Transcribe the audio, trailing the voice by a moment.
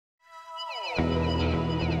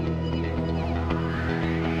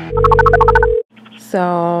So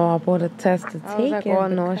I bought a test to take it. All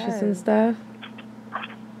nauseous and stuff.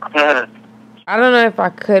 I don't know if I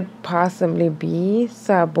could possibly be,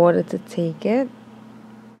 so I bought it to take it.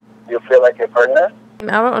 You feel like you're pregnant?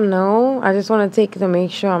 I don't know. I just want to take it to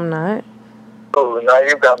make sure I'm not. Oh, now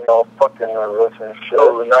you got me all fucking nervous and shit.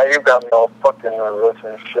 Oh, now you got me all fucking nervous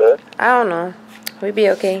and shit. I don't know. We'd be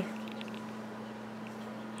okay.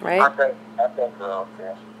 Right? I think we're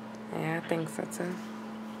okay. Yeah, I think so too.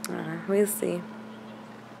 We'll see.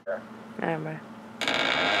 Yeah. Alright, bye.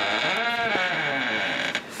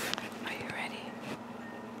 Are you ready?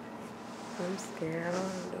 I'm scared. I don't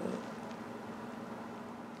want to do it.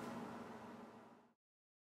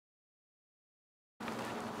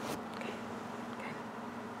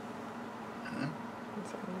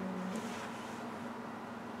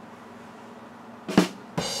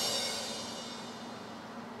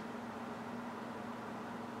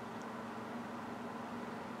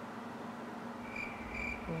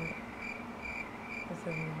 What's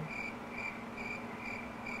his name?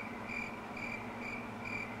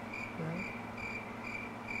 No?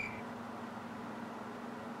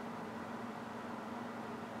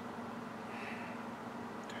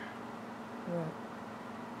 What?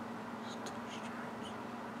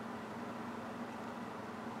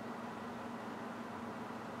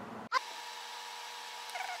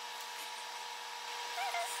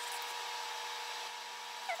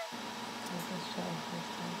 Let's try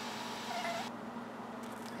first time.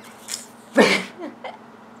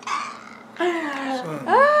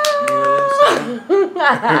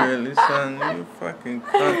 Really, son? You fucking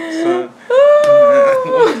cunt, son.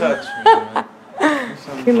 Don't touch me, man.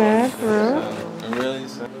 You mad, for real? Son. Really,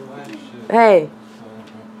 son? Hey,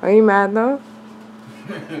 are you mad though?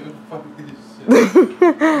 Fuck this shit.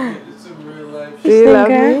 It's a real life shit. Do you love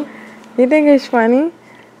me? You think it's funny?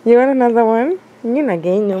 You want another one? You're not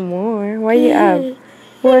getting no more. Why you up?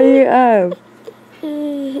 Why you up?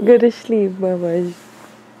 Go to sleep, Bubba.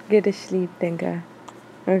 Go to sleep, Tinka.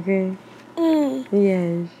 Okay?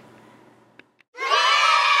 Yes.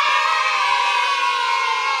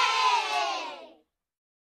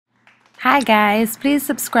 Hi guys, please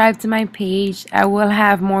subscribe to my page. I will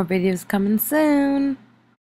have more videos coming soon.